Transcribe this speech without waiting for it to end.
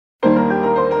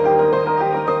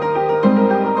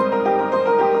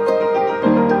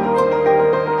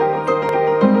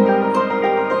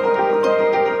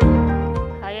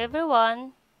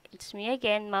It's me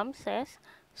again, Ma'am Cess.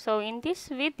 So, in this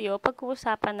video,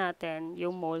 pag-uusapan natin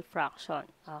yung mole fraction.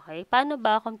 Okay? Paano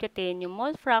ba computein yung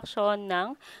mole fraction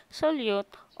ng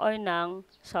solute or ng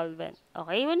solvent?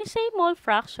 Okay? When you say mole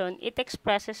fraction, it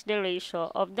expresses the ratio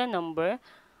of the number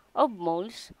of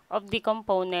moles of the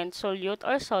component solute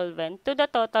or solvent to the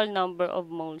total number of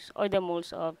moles or the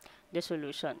moles of the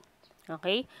solution.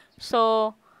 Okay?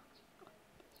 So,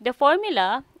 the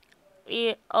formula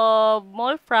of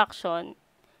mole fraction,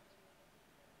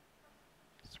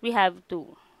 we have two.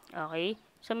 Okay?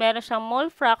 So, meron siyang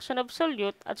mole fraction of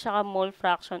solute at saka mole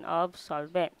fraction of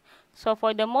solvent. So,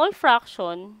 for the mole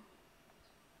fraction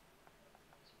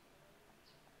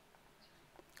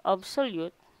of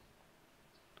solute,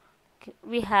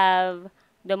 we have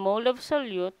the mole of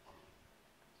solute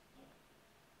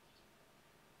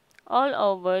all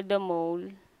over the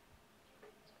mole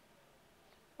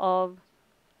of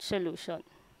solution.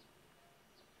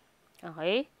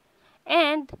 Okay?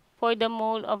 And, for the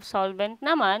mole of solvent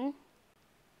naman,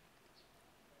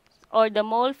 or the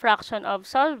mole fraction of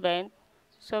solvent,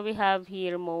 so we have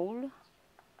here mole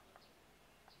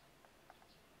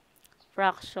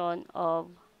fraction of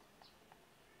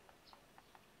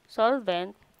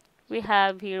solvent, we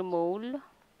have here mole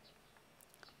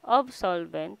of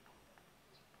solvent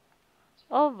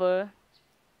over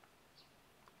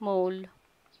mole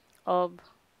of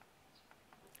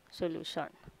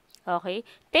solution. Okay?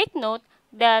 Take note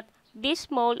that this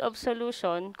mole of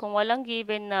solution, kung walang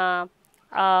given na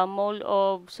mole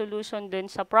of solution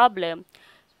dun sa problem,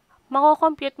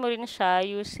 mako-compute mo rin siya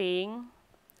using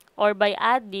or by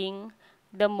adding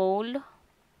the mole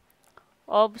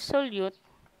of solute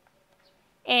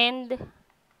and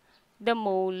the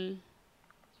mole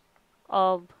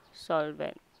of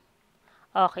solvent.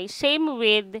 Okay, same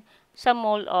with sa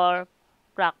mole or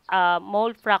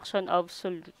mole fraction of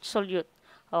solute.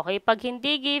 Okay, pag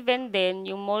hindi given din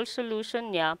yung mole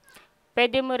solution niya,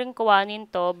 pwede mo rin kuhanin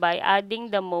to by adding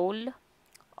the mole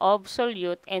of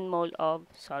solute and mole of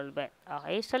solvent.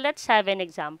 Okay, so let's have an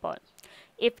example.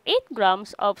 If 8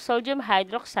 grams of sodium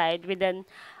hydroxide with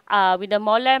a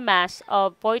molar mass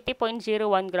of 40.01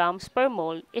 grams per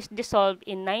mole is dissolved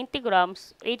in 90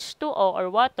 grams H2O or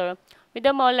water with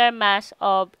a molar mass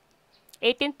of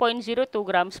 18.02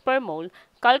 grams per mole,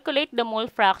 calculate the mole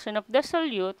fraction of the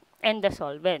solute and the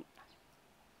solvent.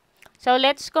 So,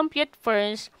 let's compute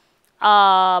first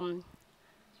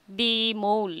the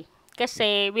mole.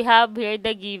 Kasi we have here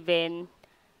the given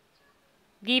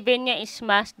niya is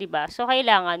mass, diba? So,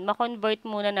 kailangan ma-convert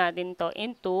muna natin to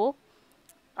into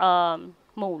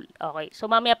mole. Okay. So,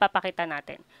 mamaya papakita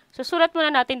natin. So, sulat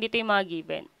muna natin dito yung mga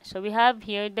given. So, we have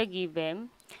here the given.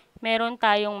 Meron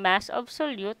tayong mass of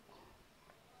solute.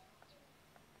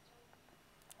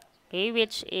 Okay,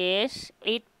 which is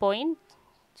 8.0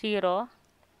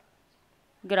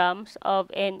 grams of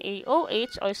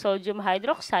NaOH or sodium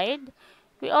hydroxide.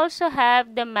 We also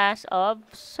have the mass of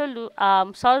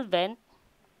solvent,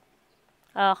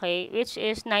 okay, which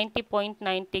is 90.90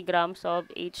 grams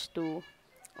of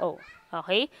H2O.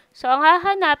 Okay, so ang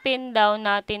hahanapin daw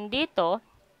natin dito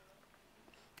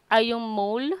ay yung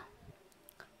mole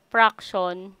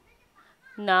fraction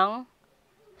ng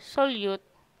solute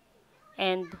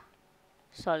and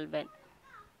solvent.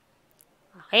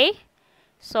 Okay?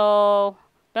 So,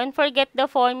 don't forget the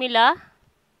formula.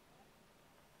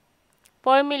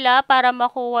 Formula para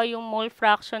makuha yung mole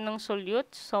fraction ng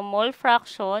solute. So, mole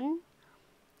fraction,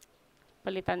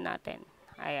 palitan natin.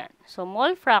 Ayan. So,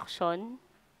 mole fraction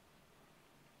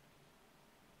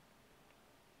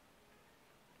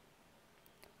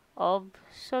of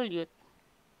solute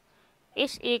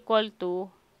is equal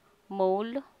to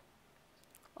mole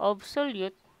of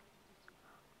solute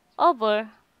over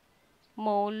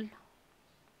mole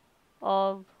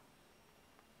of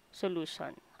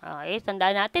solution. Okay,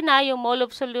 tandaan natin na yung mole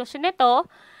of solution nito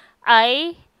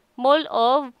ay mole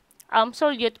of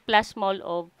solute plus mole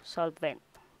of solvent.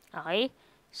 Okay?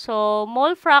 So,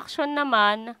 mole fraction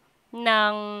naman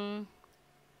ng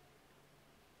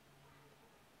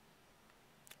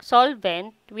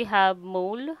solvent, we have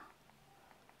mole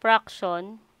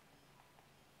fraction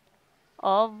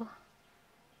of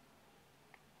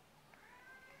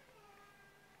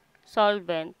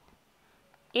solvent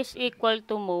is equal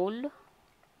to mole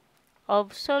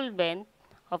of solvent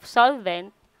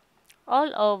all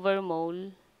over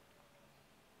mole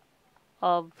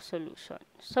of solution.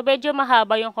 So, medyo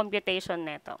mahaba yung computation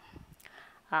nito.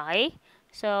 Okay?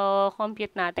 So,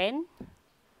 compute natin.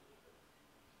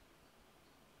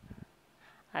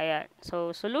 Ayan.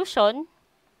 So, solution.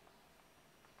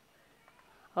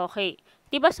 Okay.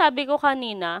 Diba sabi ko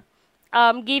kanina,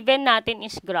 given natin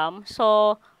is gram.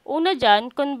 So, Una dyan,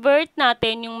 convert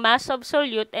natin yung mass of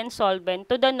solute and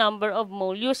solvent to the number of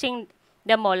mole using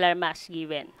the molar mass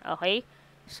given. Okay?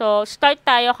 So, start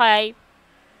tayo kay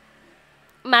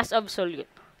mass of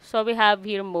solute. So, we have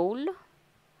here mole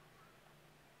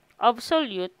of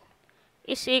solute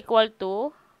is equal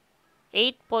to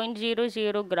 8.00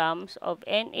 grams of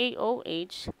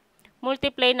NaOH.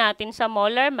 Multiply natin sa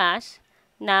molar mass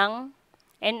ng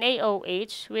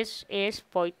NaOH, which is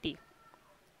 40.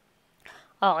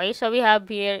 Okay, so we have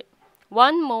here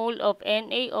 1 mole of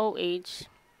NaOH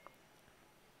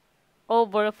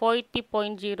over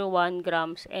 40.01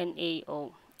 grams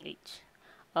NaOH.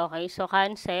 Okay, so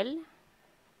cancel.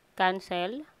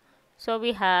 Cancel. So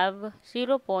we have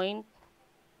 0.2000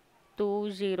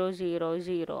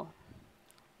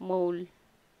 mole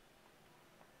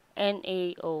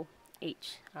NaOH.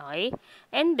 Okay?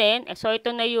 And then, so ito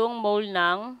na yung mole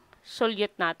ng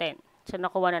solute natin. So,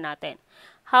 nakuha na natin.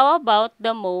 How about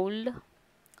the mole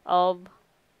of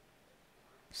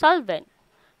solvent?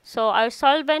 So, our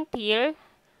solvent here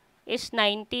is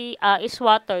 90, is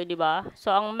water, di ba? So,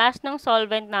 ang mass ng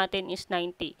solvent natin is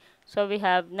 90. So, we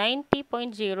have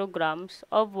 90.0 grams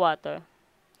of water.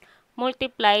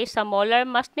 Multiply sa molar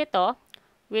mass nito,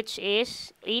 which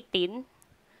is 18.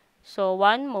 So,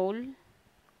 1 mole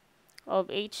of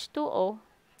H2O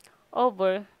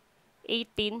over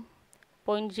 18.02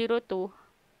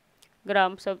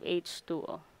 grams of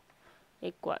H2O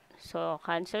equal. So,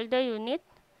 cancel the unit.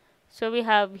 So, we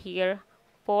have here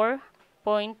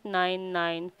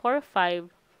 4.9945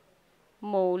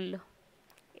 mole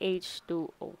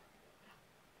H2O.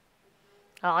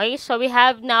 Okay, so we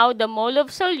have now the mole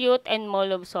of solute and mole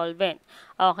of solvent.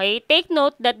 Okay, take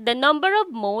note that the number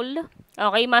of mole,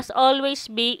 okay, must always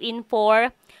be in 4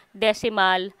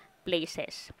 decimal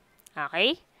places.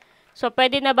 Okay? So,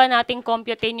 pwede na ba natin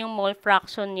computein yung mole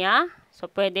fraction niya? So,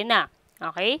 pwede na.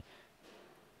 Okay?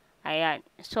 Ayan.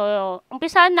 So,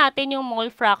 umpisahan natin yung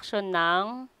mole fraction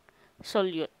ng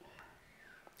solute.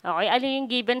 Okay? Ano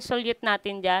yung given solute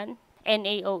natin dyan?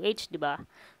 NaOH, di ba?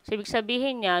 So, ibig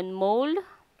sabihin yan, mole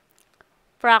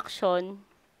fraction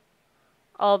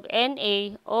of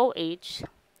NaOH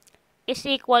is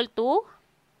equal to,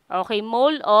 okay,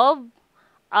 mole of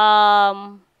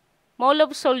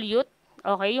solute.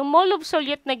 Okay, yung mole of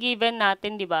solute na given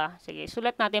natin, di ba? Sige,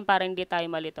 sulat natin para hindi tayo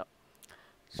malito.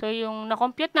 So, yung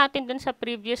na-compute natin dun sa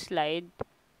previous slide,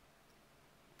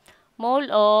 mole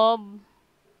of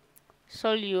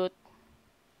solute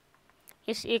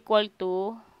is equal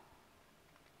to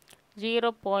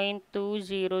 0.200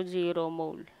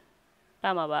 mole.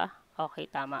 Tama ba? Okay,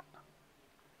 tama.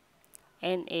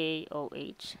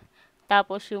 NaOH.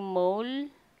 Tapos yung mole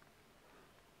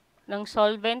ng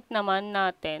solvent naman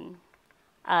natin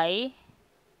ay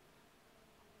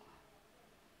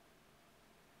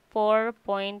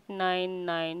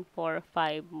 4.9945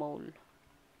 mole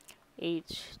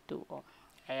H2O.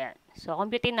 Ayan. So,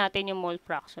 computein natin yung mole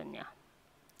fraction niya.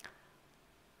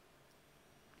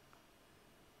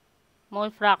 Mole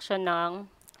fraction ng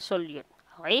solute.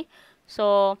 Okay?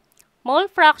 So, mole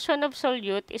fraction of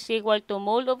solute is equal to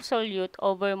mole of solute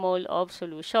over mole of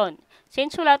solution.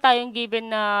 Since wala tayong given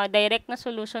na direct na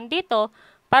solution dito,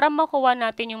 para makuha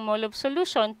natin yung mole of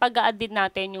solution, pag-a-add din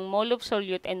natin yung mole of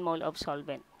solute and mole of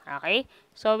solvent. Okay?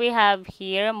 So, we have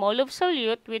here mole of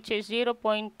solute, which is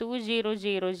 0.2000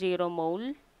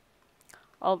 mole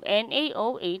of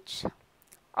NaOH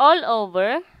all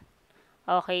over,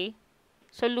 okay,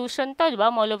 solution to, di ba?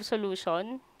 Mole of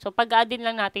solution. So, pag-add din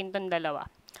lang natin itong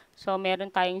dalawa. So, meron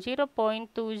tayong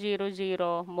 0.200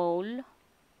 mole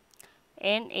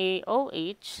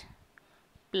NaOH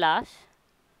plus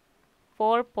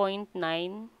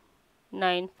 4.9945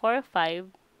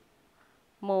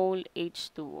 mole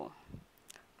H2O.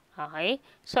 Okay?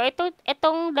 So,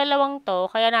 itong dalawang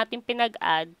to, kaya natin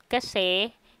pinag-add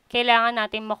kasi kailangan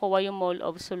natin makuha yung mole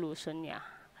of solution niya.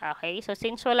 Okay? So,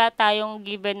 since wala tayong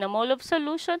given na mole of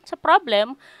solution sa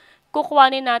problem,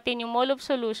 kukuhanin natin yung mole of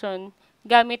solution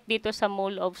gamit dito sa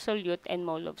mole of solute and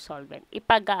mole of solvent.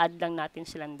 Ipag-a-add lang natin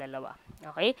silang dalawa.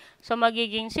 Okay? So,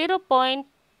 magiging 0.2000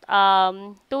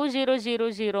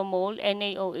 mole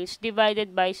NaOH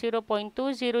divided by 0.2000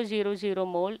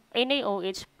 mole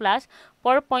NaOH plus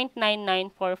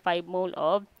 4.9945 mole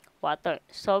of water.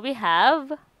 So, we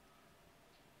have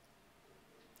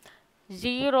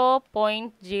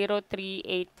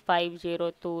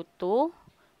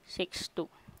 0.038502262.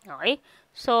 Okay?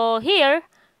 So, here,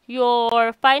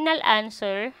 your final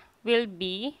answer will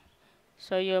be,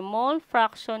 so your mole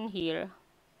fraction here,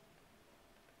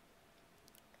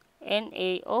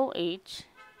 NaOH,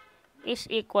 is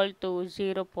equal to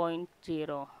 0.04.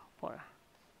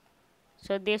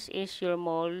 So, this is your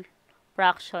mole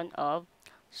fraction of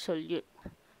solute.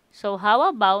 So, how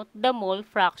about the mole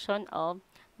fraction of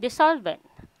the solvent?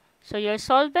 So, your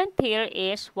solvent here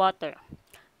is water.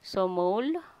 So,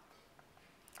 mole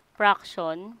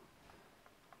fraction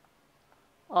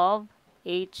of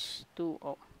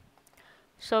H2O.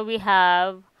 So, we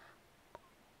have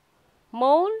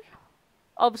mole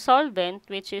of solvent,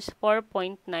 which is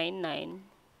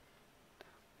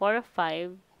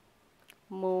 4.9945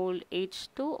 mole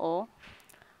H2O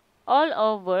all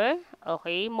over,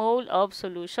 okay, mole of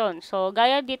solution. So,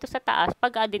 gaya dito sa taas,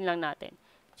 pag-addin lang natin.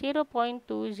 0.200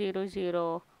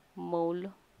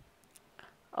 mole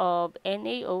of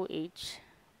NaOH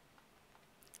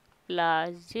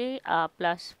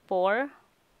plus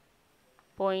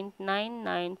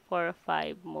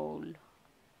 4.9945 mole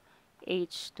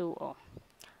H2O.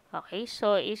 Okay,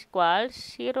 so equals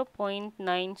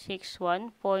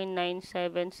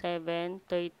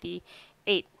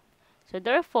 0.961.97738. So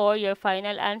therefore, your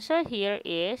final answer here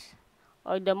is,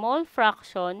 or the mole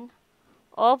fraction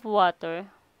of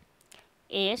water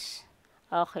is,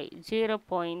 okay,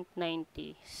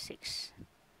 0.96.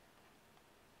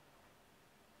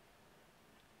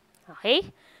 Okay?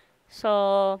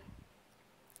 So,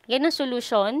 yan ang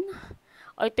solution.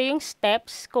 O ito yung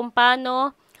steps kung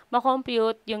paano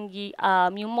ma-compute yung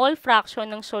mole fraction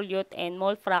ng solute and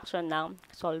mole fraction ng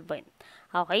solvent.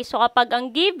 Okay? So, kapag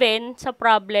ang given sa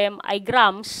problem ay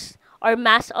grams or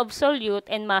mass of solute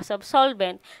and mass of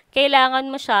solvent, kailangan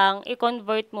mo siyang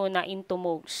i-convert muna into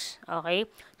moles. Okay?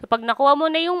 So, pag nakuha mo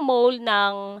na yung mole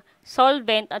ng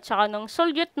solvent at saka ng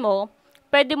solute mo,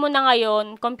 pwede mo na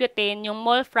ngayon computein yung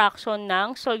mole fraction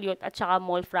ng solute at saka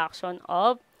mole fraction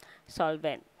of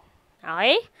solvent.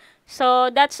 Okay? So,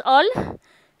 that's all.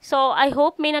 So, I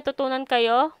hope may natutunan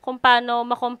kayo kung paano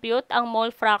ma-compute ang mole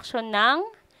fraction ng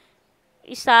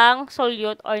isang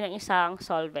solute or ng isang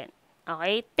solvent.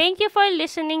 Okay? Thank you for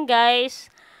listening,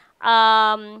 guys.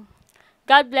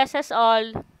 God bless us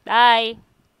all. Bye!